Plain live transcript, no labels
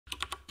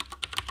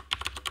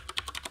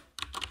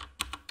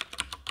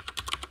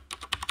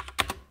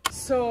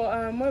So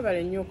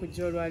mwebale nnyo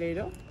okujja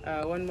olwaleero.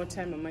 One more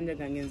time amanya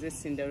gange nze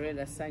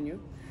Cinderella Sanyu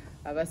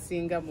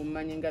abasinga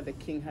mumanyi nga the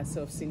king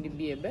herself Cindy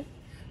Biebe.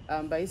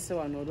 Mbayise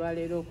wano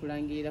olwaleero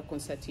okulangirira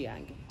concert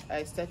yange.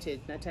 I started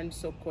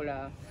natandise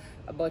okukola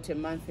about a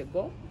month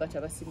ago, but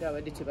abasinga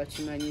abadde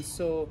tebakimanyi.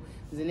 So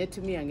nze ne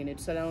ttiimu yange ne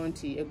tusalawo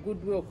nti a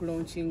good way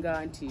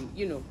okulauncinga nti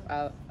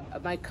I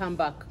might come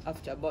back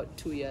after about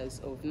 2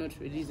 years of not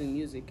releasing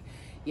music.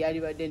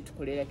 Yalibadde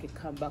ntukolera ke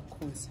comeback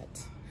concert.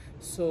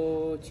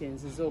 So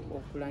kyenziza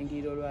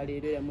okulangirira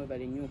olwaleero era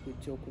mwebale nnyo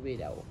okujja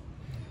okubeerawo.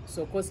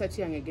 So concert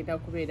yange egenda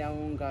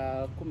kubeerawo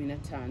nga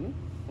 15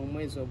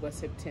 omwezi ogwa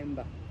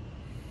September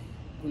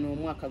guno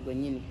omwaka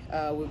gwennyini.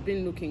 We've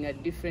been looking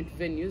at different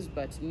venues,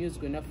 but news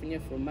gwe nafunye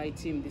from my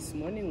team this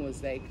morning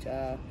was like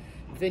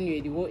venue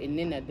eriwo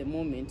enene at the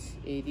moment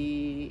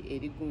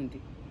eri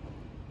gundi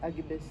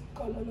Agibes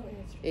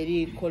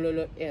eri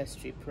Kuluno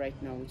airstrip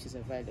right now, which is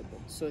available.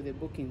 So the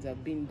bookings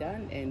have been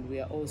done and we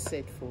are all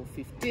set for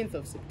 15th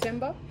of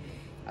September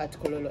at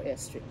Kuluno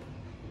airstrip.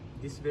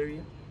 This very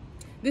year?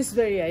 This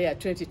very year, yeah,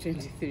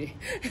 2023.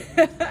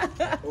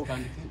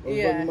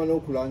 Yeah.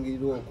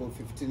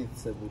 15th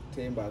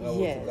September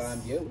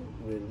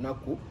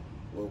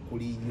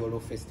kuli Yolo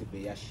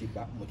Festival ya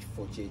Sheebah mu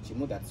kifo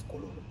kyekimu, that's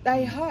Kuluno.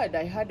 I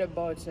heard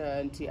about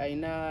nti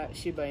aina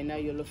Sheebah aina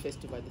Yolo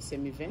Festival, the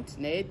same event.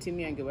 Naye team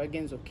yange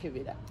wagenzo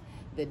kebera.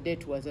 The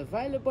date was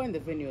available and the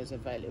venue was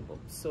available.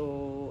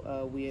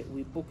 So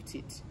we booked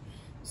it.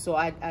 So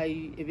I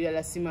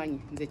ebirala simanyi.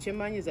 Nze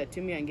kyemanyi za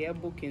team yange ya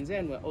bookings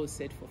and we're all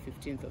set for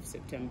 15th of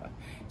September.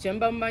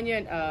 Kyemba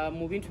mmanyi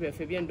mu bintu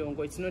byaffe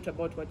by'endongo, it's not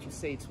about what you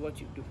say, it's what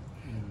you do.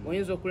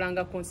 Oyinza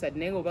okulanga concert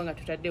naye obanga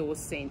tutaddewo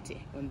sente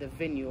on the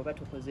venue oba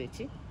tukoze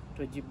ki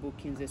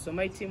togibookinze. So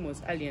my team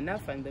was early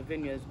enough and the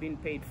venue has been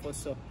paid for,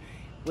 so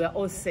we are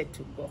all set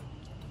to go.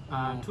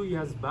 2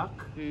 years back,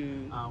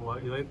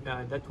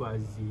 that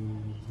was the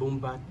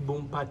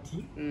Boom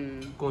Party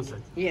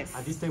concert. Yes.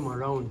 At this time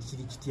around,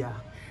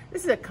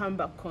 this is a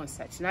comeback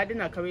concert. Now I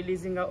didn't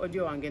releasing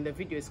audio and the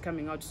video is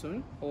coming out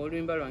soon. Or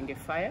remember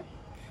Fire.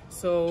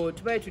 So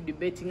to try to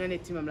debating on a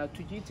team, I'm like,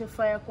 to get a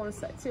fire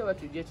concert, say what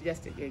to get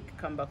just a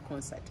comeback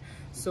concert.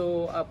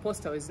 So a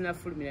poster was enough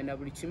for me, and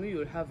you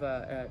will have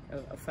a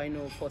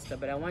final poster.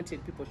 But I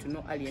wanted people to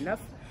know early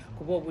enough.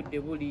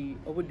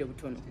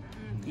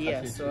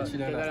 Yeah, so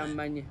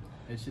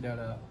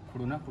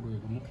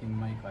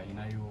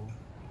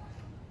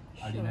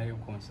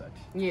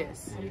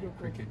yes.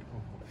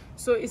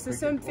 So it's the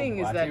same thing,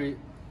 is that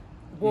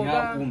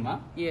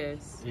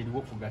yes.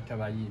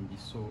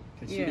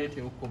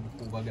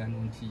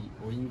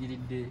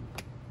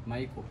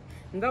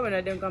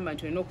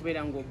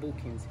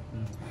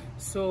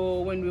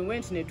 So when we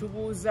went ne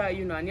tubuuza,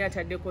 ani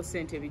ataddeko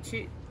sente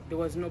biki, there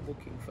was no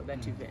booking for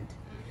that event.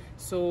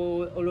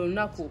 So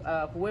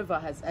whoever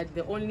has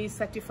the only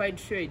certified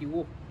show it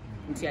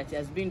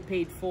has been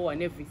paid for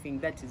and everything,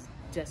 that is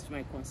just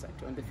my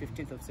concert on the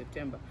 15th of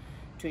September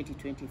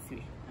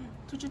 2023.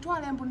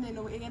 Tuchitwala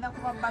embuneno egenda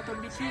kuba battle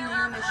between you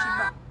and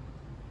Sheebah.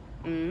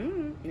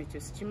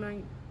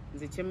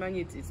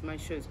 It's my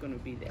show is going to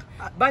be there.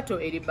 Battle.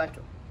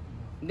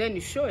 Then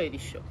you show it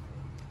show.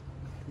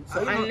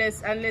 So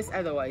unless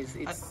otherwise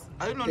it's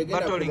are you not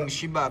battling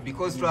Sheebah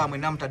because to am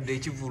namtadde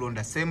ekivulo on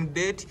the same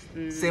date,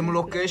 same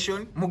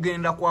location,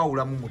 mugenda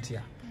kwawula mu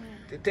mutya.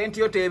 Tenti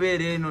yo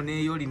tebere eno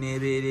neyo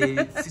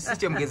linebere sisi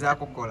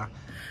kyemgezaako kola.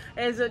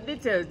 As a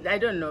details, I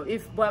don't know.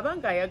 If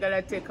Bwabanga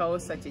Yagala take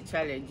out such a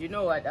challenge, you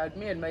know what,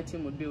 me and my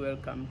team would be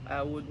welcome.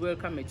 I would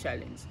welcome a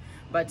challenge.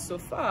 But so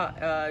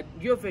far,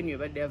 your venue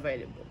but they're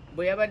available.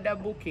 Boyabada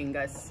booking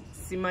as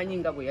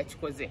Simanyinga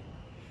Boyachikoze.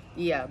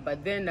 Yeah,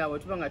 but then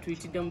Watubanga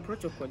tweeted them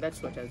protocol,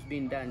 that's what has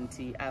been done.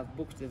 I've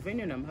booked the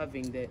venue and I'm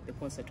having the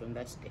concert on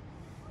that day.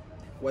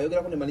 Why you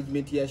got the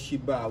management here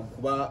Sheebah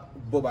kuba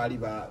boba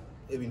aliba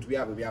ebintu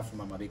byabo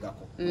byafuma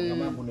mabegako.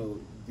 Ngamambuno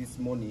this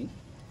morning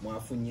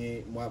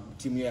mwafunye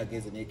team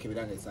yageze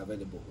nekebiranga is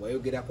available.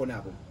 Wayogerako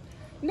nabo.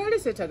 Nali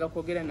setaga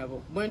kwogera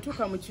nabo. Bwe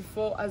ntuka mu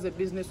kifo as a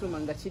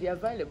businesswoman nga kiri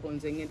available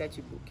nze ngenda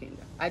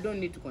kibookinga. I don't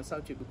need to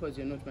consult you because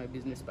you're not my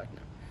business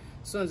partner.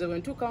 So nze bwe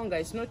ntuka nga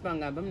it's not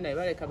bangamba mna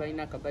baleka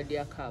balina akabadde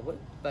akaabwe,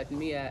 but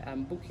me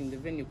I'm booking the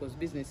venue because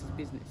business is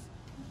business.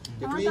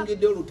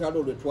 Tetuyingidde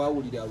olutalo lwe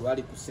twawulira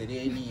lwali ku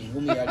Sereni,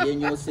 ngumi yali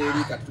enyose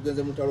eri kati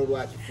tugenze mu lutalo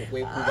lwa kifo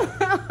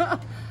kwekuba.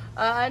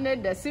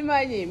 Aneda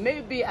simanyi,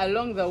 maybe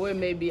along the way,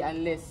 maybe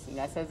unless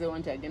ngasaze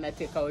want agenda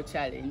take our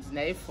challenge.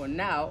 Na for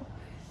now,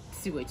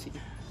 see what you do.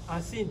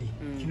 Cindy,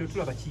 kino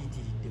tulaba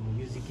kiyitiridde mu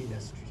music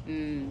industry.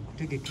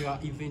 Kutegekera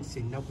events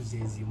ennaku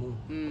zezimu.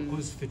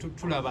 Because fe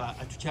tulaba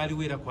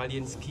atukyaliwera ku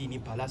Alien Skin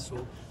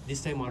Palaso.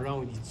 This time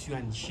around it's you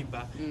and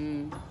Sheebah.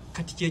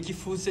 Kati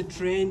kyekifuuse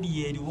trend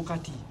yeriwo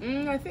kati.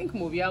 I think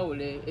mu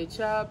byawule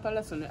echa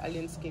Palaso and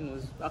Alien Skin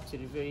was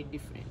actually very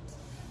different.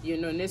 You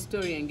know,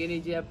 Nestori and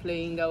Genegia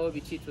playing our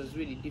which it was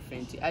really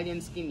different.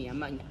 Alien Skin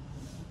Yamanya.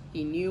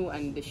 He knew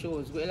and the show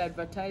was well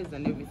advertised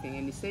and everything,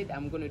 and he said,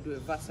 I'm going to do a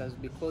versus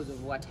because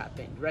of what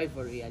happened.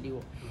 Rivalry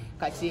aliwo.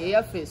 Kati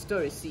Yaffe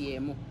story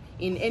CMO.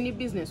 In any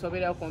business,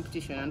 wabera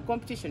competition, and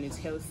competition is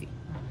healthy.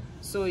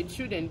 So it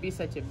shouldn't be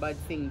such a bad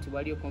thing to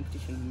wali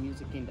competition in the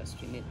music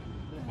industry.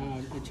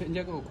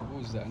 Njagala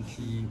okubuuza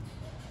nti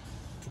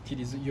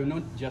tukiriza, you're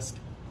not just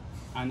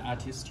an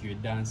artist, you're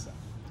a dancer.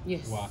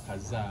 Yes.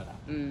 Wakazaala.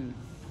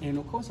 And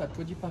of course, at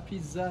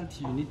Tojipapiza,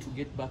 you need to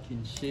get back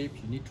in shape,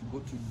 you need to go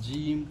to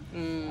gym.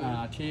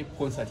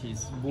 Concert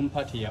is boom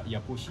party ya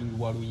pushing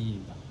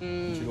waluyimba.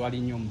 Chilwali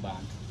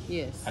nyombantu.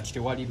 Yes. Ati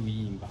tewali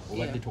luyimba,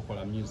 obadde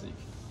tokola music.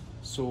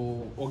 So,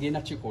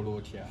 ogenda chikola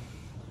otya?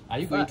 Are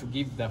you going to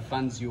give the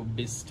fans your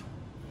best?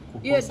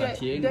 Yeah,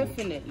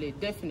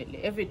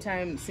 definitely. Every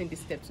time Cindy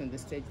steps on the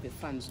stage, the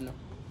fans know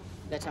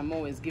that I'm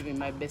always giving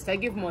my best. I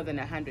give more than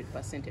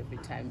 100% every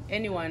time.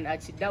 Anyone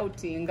actually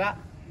doubting,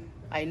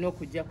 I know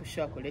kujja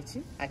kushow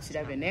kolechi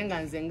achirabe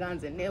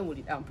nenganze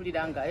newulira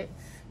ampuliranga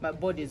my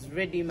body is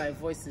ready, my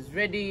voice is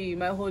ready,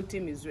 my whole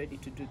team is ready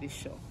to do this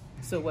show.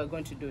 So we're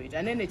going to do it.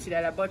 And then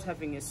echirala about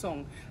having a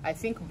song, I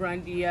think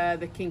Brandia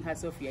the King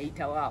herself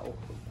yaita wao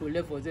ku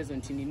levels ezo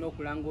ntini no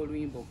kulanga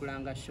oluyimbo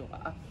kulanga show.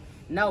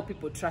 Now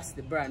people trust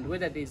the brand,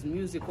 whether there's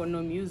music or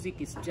no music.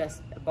 It's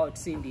just about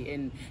Cindy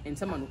and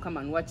someone will come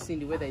and watch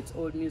Cindy, whether it's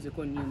old music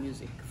or new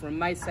music. From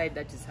my side,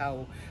 that is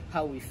how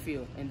we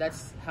feel, and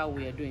that's how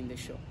we are doing the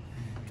show.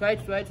 Try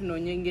to know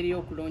nyengeri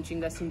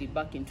launching Cindy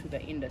back into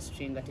the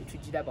industry,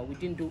 but we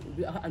didn't do,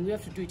 and we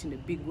have to do it in a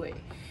big way.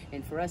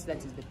 And for us, that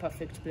is the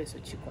perfect place to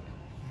chikola.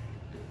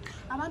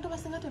 Abantu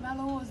basinga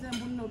tebalowooza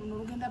embunno luno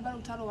lugenda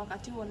balutalo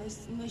wakati wo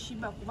ne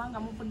Sheebah kubanga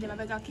muvudde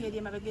mabega keeri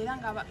emabega era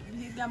nga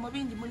bigambo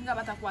bingi mulinga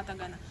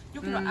batakwatagana.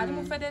 Jukirwa ali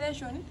mu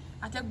federation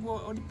ate gwe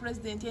oli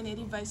president ene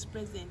eri vice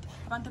president.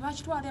 Abantu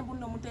bakitwala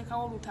embunno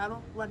muteekawo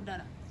olutalo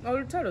lwaddala.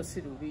 Olutalo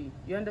si lubi.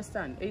 You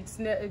understand?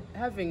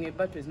 Having a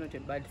battle is not a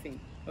bad thing.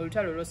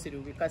 Olutalo lo si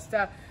lubi.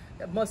 Kasita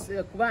most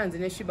Kubanzi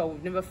ne Sheebah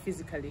we've never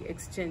physically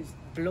exchanged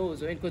blows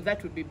because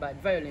that would be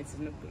bad. Violence is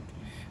not good.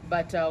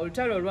 But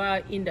olutalo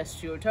lwa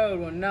industry, olutalo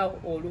lwonna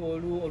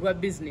olwa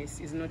business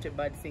is not a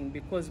bad thing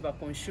because the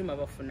consumer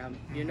bafuna,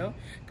 you know,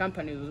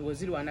 companies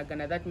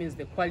wazirwanagana. That means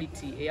the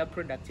quality air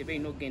product ebe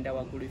inogenda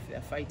wagulu if they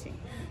are fighting.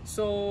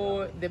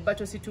 So the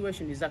battle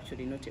situation is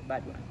actually not a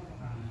bad one.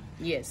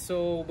 Yes,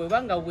 so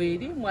bwebanga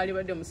weri mwali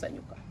badde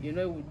musanyuka, you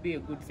know, it would be a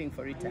good thing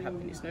for it to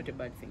happen. It's not a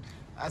bad thing.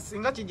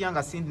 Asinga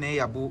kijanga Cindy ne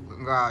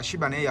nga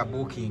Sheebah ne ya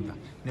booking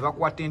ne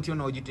bakwata ntyo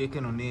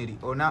n'ogiteeke no neri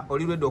ona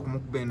olirwedde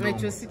okumukuba endongo.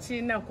 Ekyo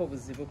sikirinako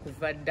buzibu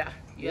kuva dda.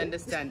 You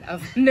understand?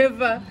 I've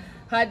never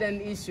had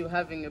an issue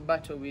having a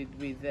battle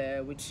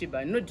with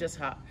Sheebah, not just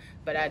her,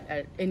 but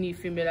at any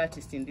female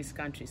artist in this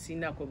country.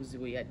 Sinako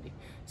buzibu yadde.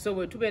 So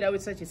we're together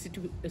with such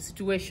a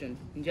situation,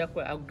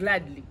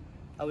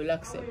 I will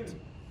accept.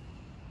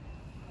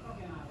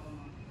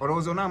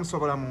 Olowooza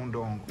onaamusobola mu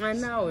ndongo?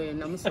 Naawe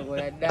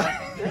namusobola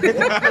dda.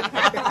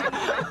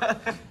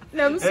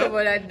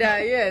 Namusobola dda.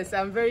 Yes,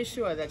 I'm very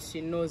sure that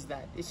she knows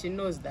that. She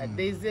knows that.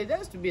 There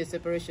has to be a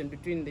separation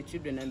between the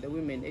children and the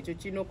women. Ekyo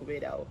kirina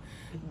okubeerawo.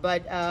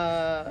 But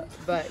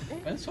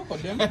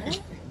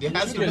There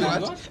has to be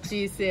what?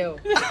 Chisewo.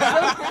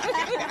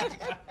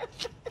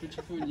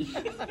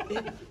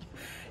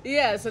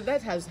 Yeah, so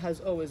that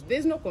has always,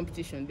 there's no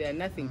competition there,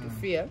 nothing to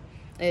fear.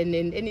 And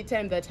any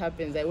time that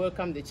happens, I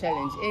welcome the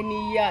challenge.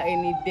 Any year,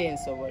 any day, and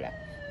so on.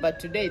 But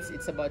today,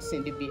 it's about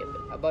Cindy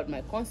Biebe, about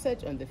my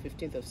concert on the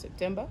 15th of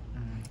September.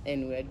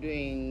 And we're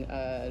doing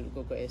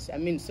Lugogo. I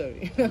mean,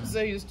 sorry, I'm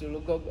so used to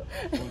Lugogo.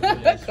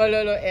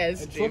 Kololo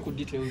Airstrip. Talk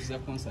details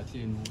of concert,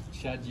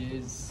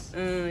 charges.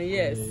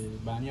 Yes.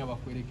 Any other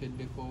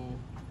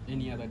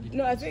details?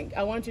 No, I think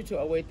I want you to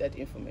await that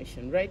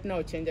information. Right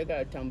now,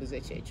 Chenjaga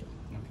Tambuze Checho.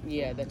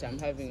 Yeah, that I'm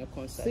having a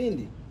concert.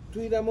 Cindy.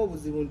 Tuiramu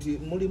obuzibu nti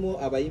mulimu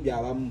abayimbi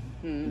abamu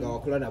nga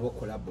wakola nabo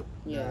kolabo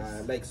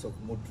likes of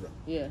Mudra.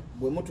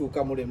 Bwe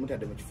mutuuka mule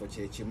mutadde mu kifo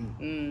kyekimu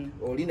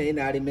oli naye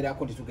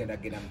n'alemerako nti tugenda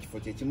genda mu kifo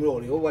kyekimu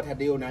oli oba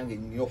wataddeyo nange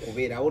nnyo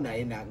okubeerawo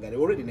naye nangale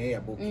already naye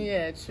yabuki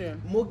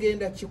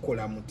mugenda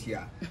kikola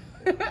mutya?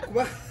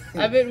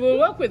 I mean, we'll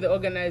work with the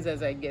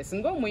organizers, I guess.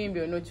 Ngo muyimbi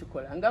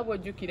onokikola nga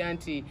bwojjukira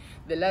nti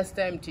the last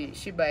time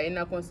Sheebah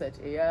yalina concert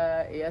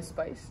eya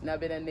Spice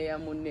n'abeera n'eya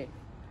munne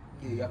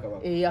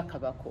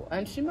Yakabako,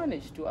 and she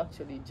managed to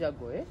actually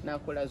juggle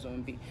nakola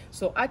zombi.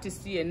 So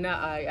artists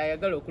yenna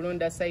ayagala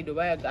okulonda side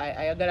oba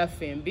ayagala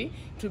fembi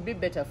to be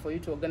better for you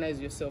to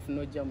organize yourself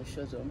noja mu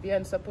show zombi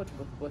and support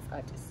both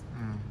artists.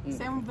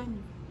 Same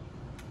venue.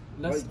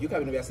 You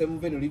can be a same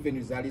venue,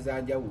 venue zali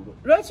za njawulo.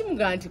 Lwaki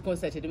muganti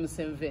concert eri mu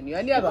same venue?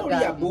 Ani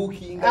abaga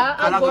booking.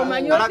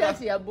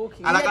 Agomanyoti ya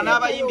booking. Alaka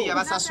n'abayimbi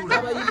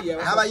yabasasula.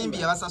 N'abayimbi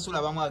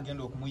yabasasula bamu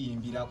agenda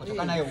okumuyimbira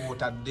koteka naye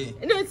wotadde.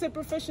 No, it's a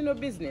professional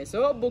business.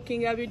 So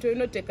booking ebintu you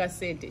not take a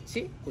sente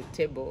chi ku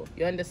table.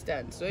 You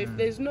understand? So if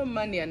there's no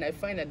money and I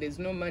find that there's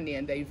no money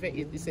and the event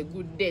it's a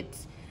good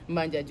date,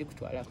 manja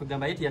jikutwala.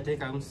 Kugamba yeti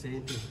yateeka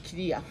sente.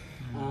 Clear.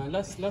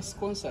 Last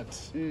concert,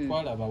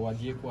 twalaba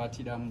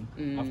wadyekwatiramu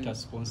after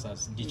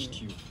sponsors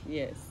ditched you.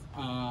 Yes.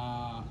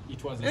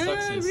 It was a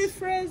success.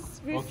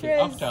 Rephrase. Okay,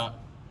 after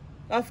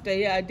After,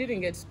 yeah, I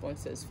didn't get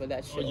sponsors for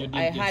that show. You didn't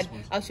I get had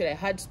sponsors. actually I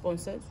had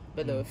sponsors,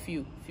 but there were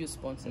few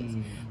sponsors.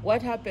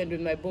 What happened with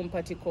my Boom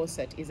Party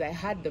concert is I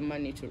had the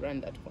money to run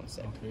that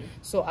concert,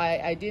 so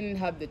I didn't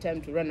have the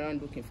time to run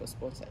around looking for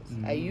sponsors.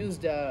 I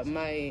used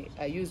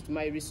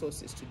my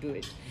resources to do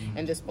it,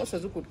 and the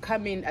sponsors who could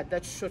come in at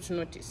that short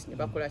notice.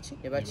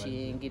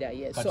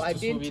 Yes, so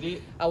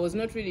I was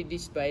not really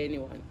ditched by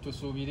anyone. To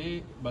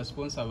subire ba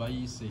sponsor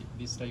bayise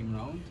this time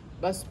round.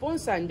 But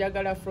sponsor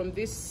njagala from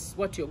this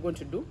what you're going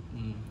to do.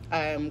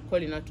 I am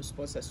calling out to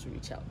sponsors to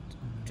reach out.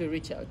 To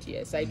reach out,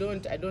 yes. I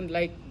don't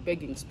like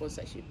begging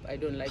sponsorship. I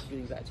don't like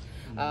doing that.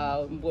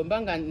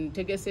 Mbanga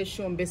ntegese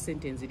shombe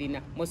sentence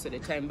lina most of the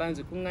time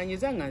banzi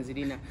kunganyiza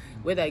nganzilina.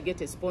 Whether I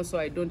get a sponsor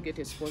or I don't get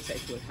a sponsor,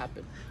 it will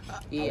happen.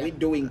 Are we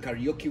doing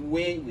karaoke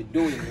way? We're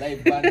doing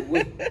live band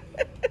way.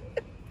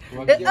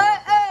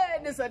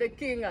 This is the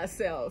king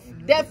herself.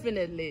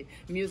 Definitely,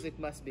 music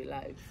must be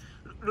live.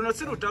 Luno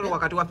si lutalo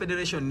wakati wa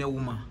federation ne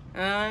uma.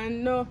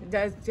 No,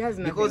 that has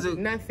nothing. Because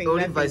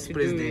nothing vice to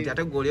president, do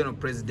ate goli no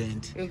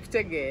president.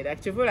 Nkutegeera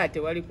kivula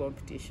tewali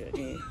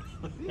competition.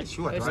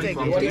 Sure,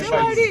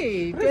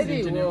 Tewali.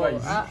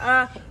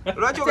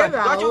 Lwaki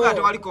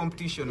tewali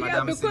competition, Yeah,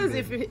 madam. because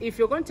if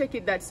you're going to take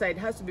it that side, it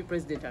has to be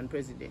president and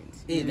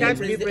president. It can't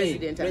be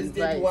president and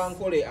vice.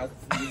 Wankole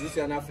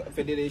musician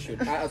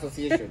federation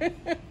association.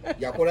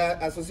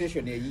 Yakola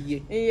association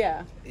ye.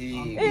 Yeah.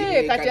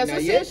 Kati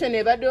association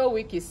ebaddewo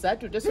wiki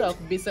 3 tosobola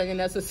kubisanya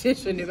na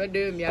association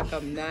ebaddewo emyaka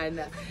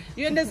 8.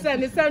 You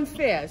understand? It's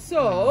unfair.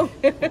 So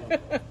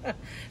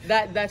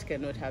that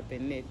cannot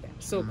happen neither.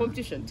 So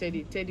competition,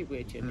 Teddy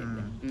wait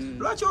neither.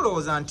 Lwaki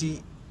olowooza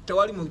nti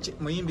tewali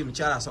muyimbi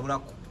mukyala asobola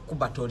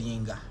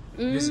kubatolinga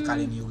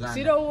musically in Uganda?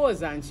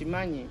 Sirowooza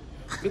nkimanyi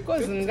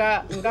because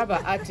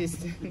ngaba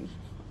artist.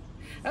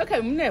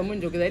 Okay, muna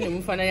munjogeza ne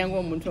mufananya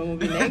ng'omuntu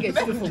omubi naye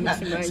ng'ekituufu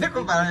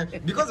mukimanyi.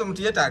 Because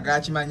omuntu yeetaaga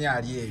akimanyi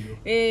ali eyo.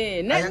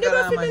 Ne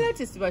female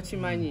artist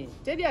bakimanyi.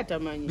 Teri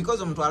atamanyi.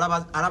 Because omuntu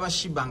alaba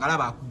Sheebah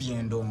ngalaba akubye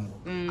endongo.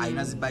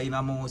 Alina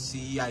zibayina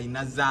moosi,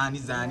 alina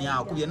zaani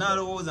akubye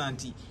n'alowooza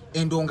nti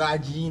endongo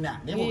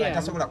agiina. Naye bw'oba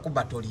tasobola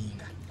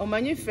kubatolinga.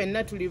 Omanyi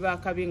ffenna tuli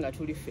baakabi nga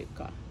tuli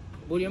fekka.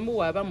 Buli omu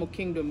waba mu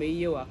kingdom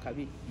eyiye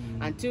wakabi.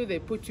 Until they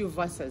put you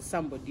versus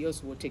somebody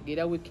else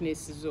wotegeera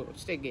weaknesses zo.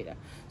 Kitegeera.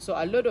 So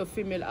a lot of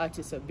female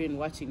artists have been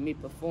watching me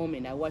perform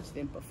and I watch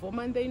them perform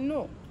and they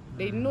know.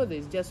 They know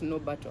there's just no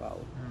battle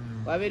out.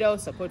 Wabeerawo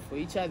support for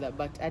each other,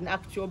 but an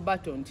actual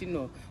battle,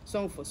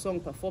 song for song,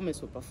 performance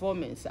for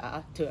performance,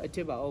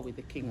 teba with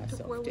the king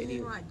herself.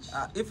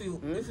 If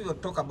you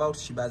talk about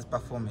Sheebah's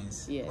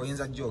performance, yes.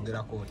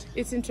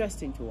 It's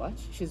interesting to watch.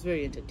 She's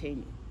very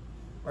entertaining.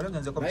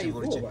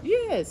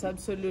 Yes,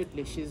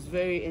 absolutely. She's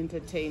very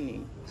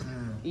entertaining.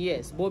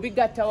 Yes, Bobby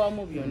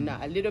Gatawamu byonna,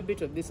 a little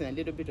bit of this and a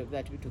little bit of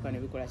that.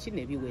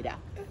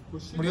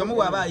 Buli omu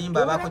bw'aba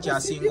ayimba abaako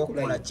kyasinga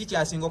okukola. Ki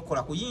kyasinga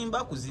okukola?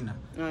 Kuyimba, kuzina?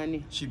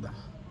 Ani? Sheebah.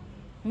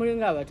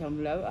 Mulinga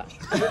abatambulaba.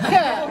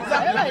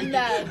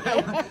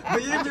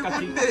 Muyimbi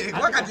munne,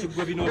 wakati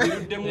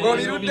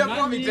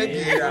obiruddemu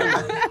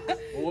bitegeera.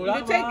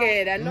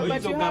 No,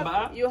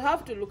 but you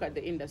have to look at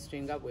the industry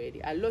in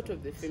Gabwedi. A lot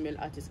of the female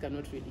artists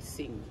cannot really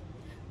sing,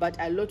 but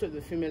a lot of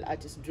the female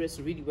artists dress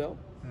really well.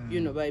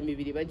 You know, by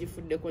maybe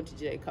bagifudde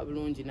kontijira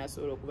ekabulungi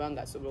nasobola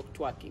okubanga asobola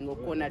okutwaking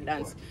okona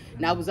dance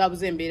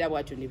nabuzabuza embeera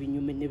bwatyo ne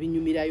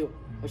binyumirayo.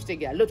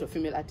 A lot of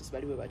female artists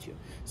baliwe batyo.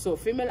 So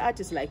female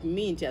artists like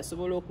me nti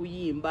asobola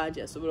okuyimba,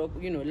 nti asobola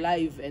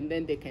live, and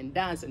then they can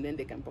dance and then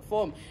they can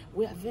perform.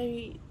 We are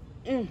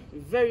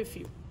very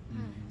few.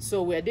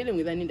 So we are dealing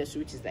with an industry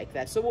which is like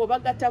that. So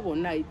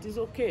it is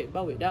okay,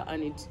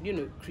 and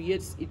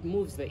it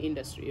moves the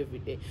industry every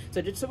day. So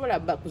it's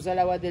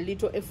about the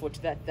little effort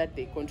that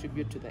they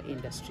contribute to the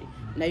industry.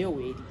 Now you're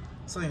waiting.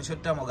 So in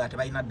short term, we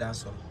have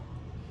dance.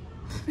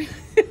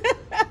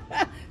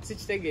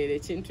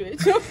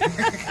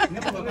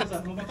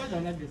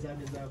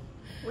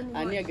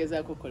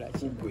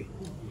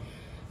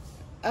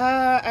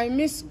 I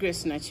miss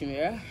Grace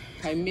Nachimera.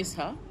 I miss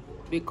her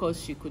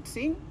because she could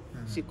sing.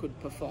 She could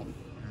perform.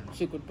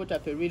 She could put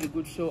up a really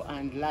good show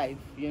and live,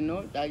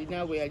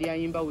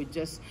 with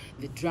just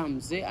the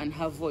drums and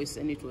her voice,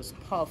 and it was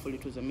powerful,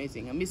 it was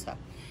amazing. I miss her.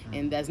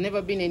 And there's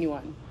never been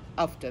anyone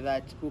after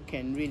that who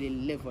can really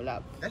level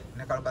up.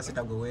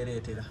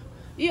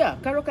 Yeah,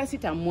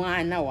 Karokasita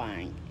mwana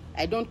wange.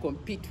 I don't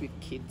compete with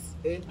kids.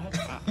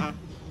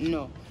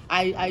 No.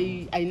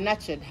 I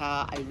nurtured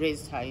her, I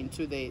raised her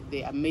into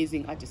the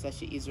amazing artist that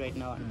she is right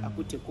now,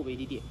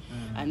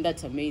 and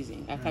that's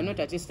amazing. I cannot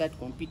just start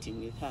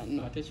competing with her.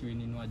 No,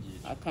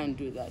 I can't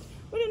do that.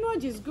 But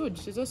Inwaji is good.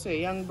 She's also a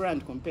young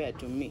brand compared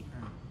to me.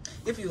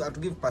 If you have to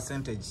give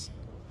percentage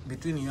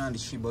between you and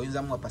Sheebah, is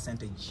there more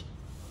percentage?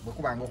 In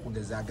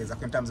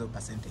terms of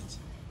percentage.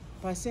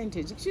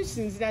 Percentage.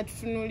 She's that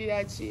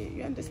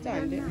you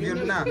understand?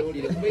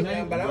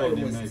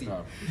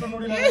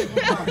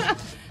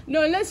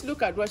 No, let's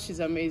look at what she's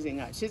amazing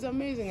at. She's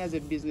amazing as a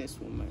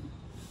businesswoman.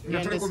 You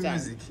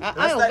understand?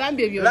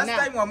 Last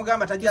time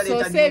wamugamba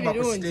tajaleta nyumba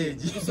ku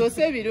stage. So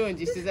say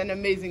birungi, she's an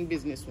amazing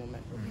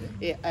businesswoman.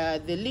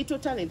 The little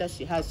talent that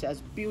she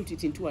has built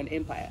it into an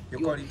empire. You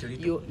call it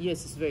little?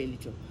 Yes, it's very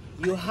little.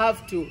 You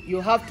have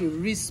to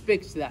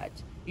respect that.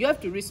 You have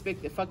to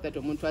respect the fact that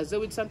omuntu aze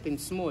with something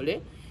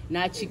small,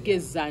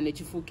 n'akigeza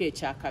nekifuuka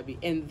ekyakabi,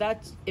 and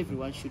that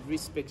everyone should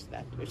respect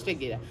that.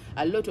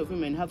 A lot of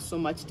women have so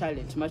much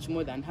talent, much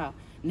more than her.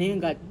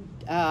 Nenga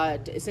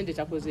sente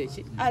takoze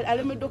eki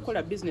alemedde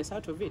okukola business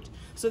out of it.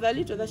 So the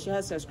little that she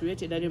has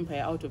created an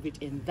empire out of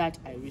it, and that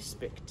I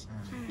respect.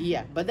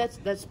 Yeah, but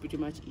that's pretty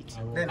much it.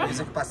 Then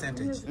music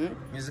percentage.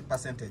 Music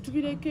percentage.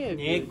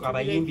 Tubireke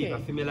abayimbi ba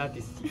female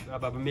artists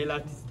aba male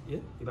artists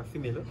ba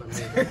female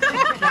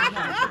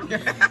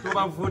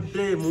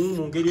tubavudde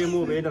mu ngeri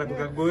emu obenda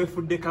kugagwe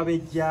fudde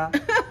kabejja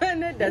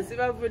nedda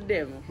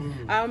sibavuddemu.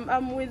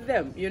 I'm with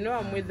them, you know.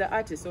 I'm with the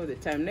artists all the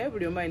time. Naye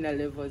buli omu alina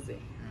levels ze.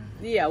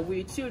 Yeah,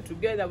 we chill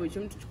together, we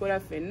chill tukikola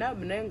fenna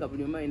naye nga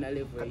buli omu alina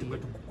level. Kati bwe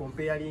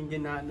tukomparinge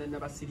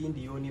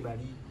n'abasirindi yoni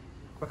bali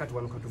pakati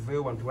wano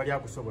katuveewo wantu wali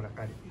akusobola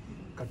kale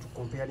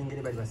katukomparinge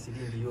ne bali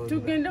basirindi yoni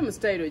tugenda mu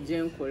style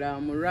gyenkola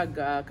mu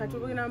raga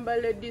katubugina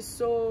Lady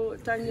So,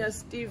 Tanya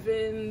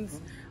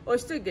Stevens,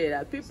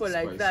 Ostegera, people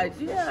like that.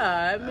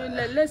 Yeah, I mean,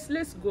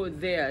 let's go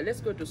there.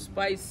 Let's go to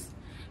Spice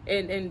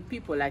and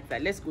people like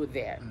that. Let's go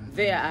there.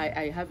 There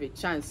I have a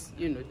chance,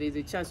 you know, there's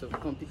a chance of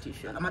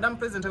competition. Madam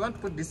President, I want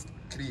to put this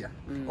clear.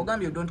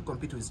 Ogambye, you don't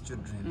compete with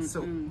children.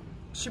 So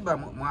Sheebah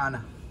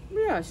mwana.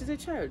 Yeah, she's a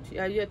child.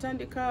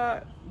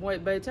 Yatandika, by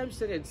the time she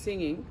started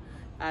singing,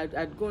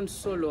 I'd gone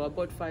solo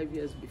about 5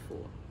 years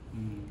before.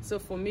 So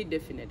for me,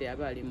 definitely,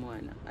 abali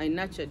mwana. I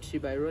nurtured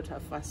Sheebah. I wrote her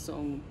first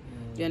song.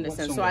 You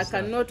understand? So I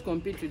cannot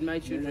compete with my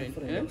children.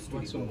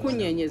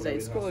 Kunyenyeza,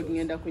 it's called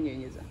Ngenda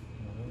Kunyenyeza.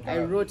 I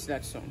wrote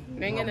that song.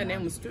 Nengenda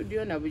name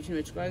studio na which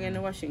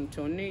in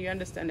Washington. You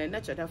understand? I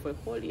nurtured her for a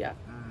whole year.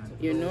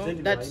 You know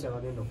that's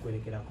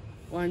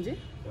Wanje?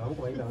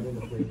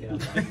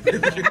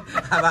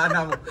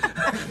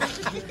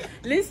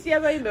 List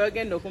yabayimbe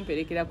bagenda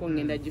okumperekera ko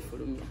ngenda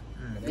gifulumya.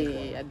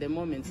 At the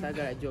moment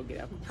sagala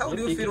jogera. How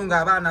do you feel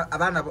nga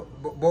abana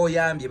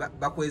boyambye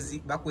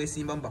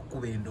bakwesimba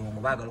mbakube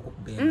endongo bagala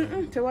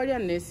okukubenda? Tewali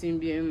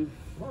anesimbyemu.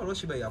 Waliwo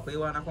Sheebah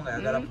yakwewaanako nga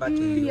yagala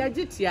bate.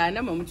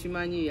 Yagityana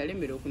mukimanyi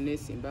yalemera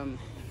okunesimbamu.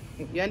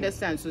 You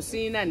understand? So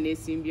siina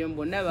nesimbyemu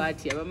bonna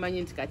baatya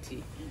bamanyi nti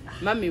kati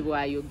mami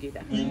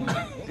bwayogera.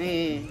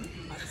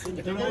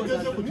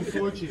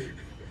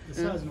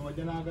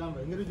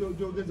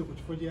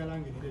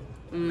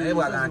 Naye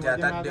bwagala nti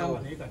ataddewo.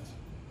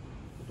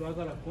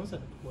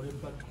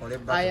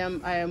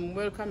 I am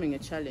welcoming a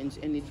challenge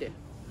any day.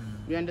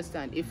 You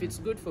understand? If it's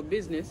good for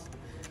business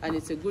and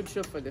it's a good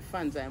show for the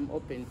fans, I am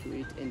open to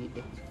it any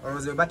day.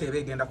 Olowooza bate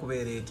begenda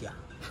kubeera etya?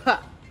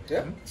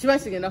 Kiba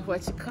kigenda kuba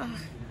kika.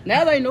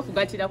 Naye balina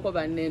okugatirako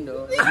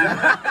bannendo.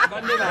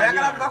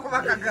 Ayagala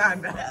bakuba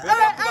kaganda.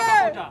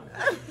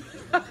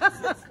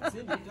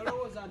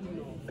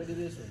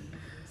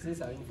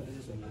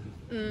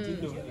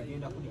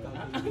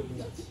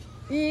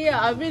 Yeah,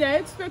 I mean, I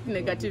expect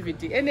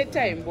negativity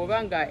anytime.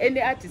 Bobanga,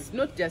 any artist,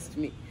 not just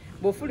me.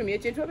 Bofulumye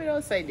ekintu obera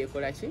oside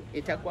ekolachi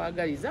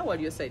etakwagaliza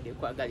wali oside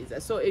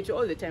ekwagaliza. So it's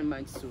all the time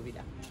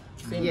manchisuubira.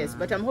 Yes,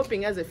 but I'm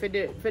hoping as a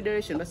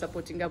federation we're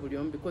supporting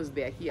Abulyon because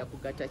they are here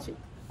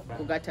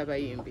kugata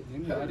bayimbi.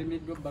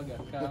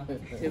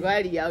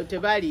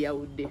 Tebali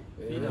yawudde.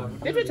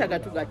 Tetwetaaga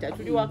tugata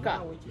tuli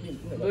waka.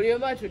 Buli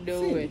omu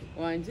atuddewo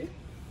wanje.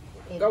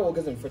 Nga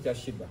wogeze mufo kya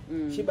Sheebah.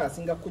 Sheebah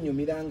asinga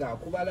kunyumira nga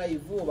akuba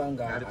live oba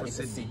nga ali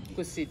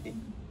ku CD.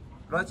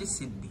 Lwaki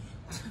CD?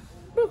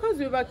 Because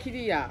we were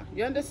clear,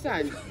 you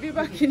understand? We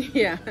were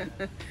clear.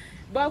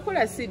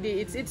 Bakola CD,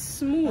 it's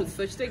smooth.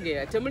 So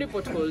temuli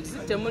potholes,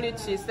 temuli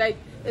cheese, like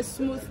a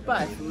smooth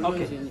path.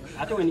 Okay.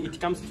 I thought when it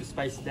comes to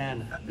Spice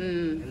Diana,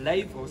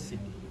 live or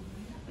CD?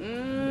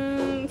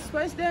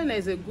 Spice Diana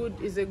is a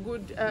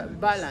good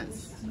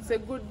balance. It's a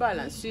good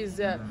balance.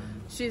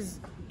 She's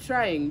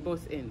trying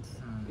both ends.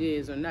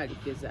 Yeah,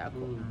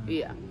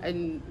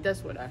 and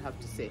that's what I have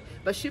to say.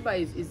 But Sheebah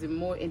is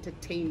more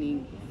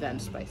entertaining than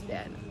Spice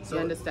Diana. So,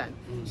 you understand?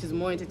 She's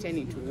more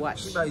entertaining to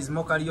watch. Sheebah is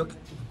more karaoke.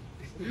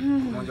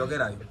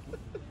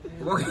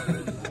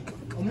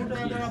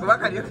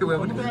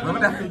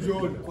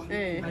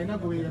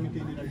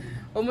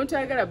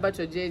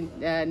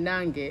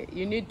 Nange,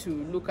 you need to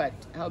look at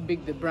how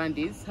big the brand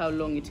is, how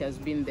long it has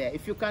been there.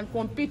 If you can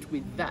compete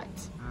with that,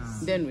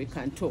 then we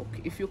can talk.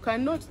 If you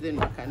cannot, then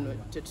we cannot.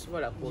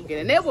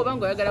 Nebo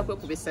bango yagala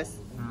kwekubesasi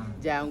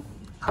jangu.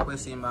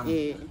 Akwesimba.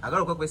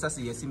 Agala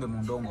kwekubesasi yesimbe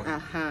mu ndongo.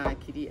 Aha,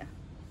 kiria.